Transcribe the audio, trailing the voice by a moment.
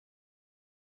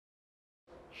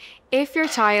If your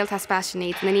child has special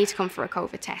needs and they need to come for a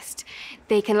COVID test,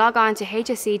 they can log on to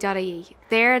hse.ie.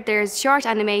 There's short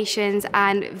animations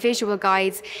and visual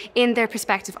guides in their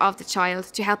perspective of the child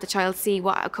to help the child see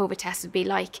what a COVID test would be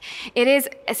like. It is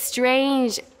a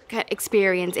strange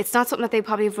experience. It's not something that they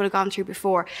probably would have gone through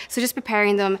before. So just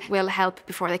preparing them will help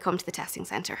before they come to the testing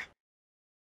centre.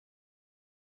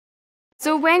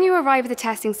 So when you arrive at the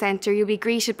testing centre, you'll be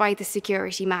greeted by the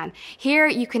security man. Here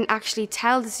you can actually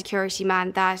tell the security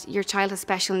man that your child has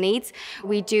special needs.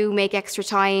 We do make extra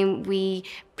time, we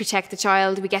protect the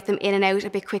child, we get them in and out a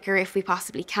bit quicker if we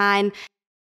possibly can.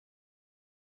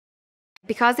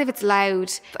 Because if it's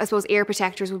loud, I suppose ear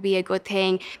protectors would be a good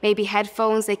thing. Maybe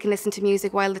headphones, they can listen to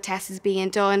music while the test is being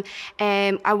done.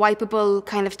 A wipeable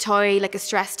kind of toy, like a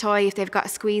stress toy, if they've got a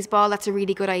squeeze ball, that's a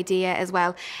really good idea as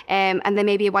well. And then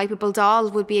maybe a wipeable doll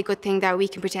would be a good thing that we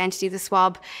can pretend to do the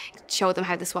swab, show them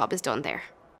how the swab is done there.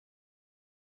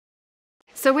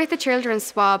 So with the children's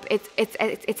swab,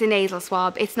 it's a nasal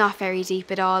swab. It's not very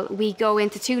deep at all. We go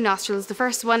into 2 nostrils. The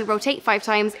first one, rotate 5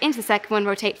 times. Into the second one,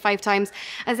 rotate 5 times.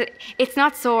 It's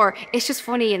not sore. It's just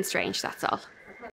funny and strange, that's all.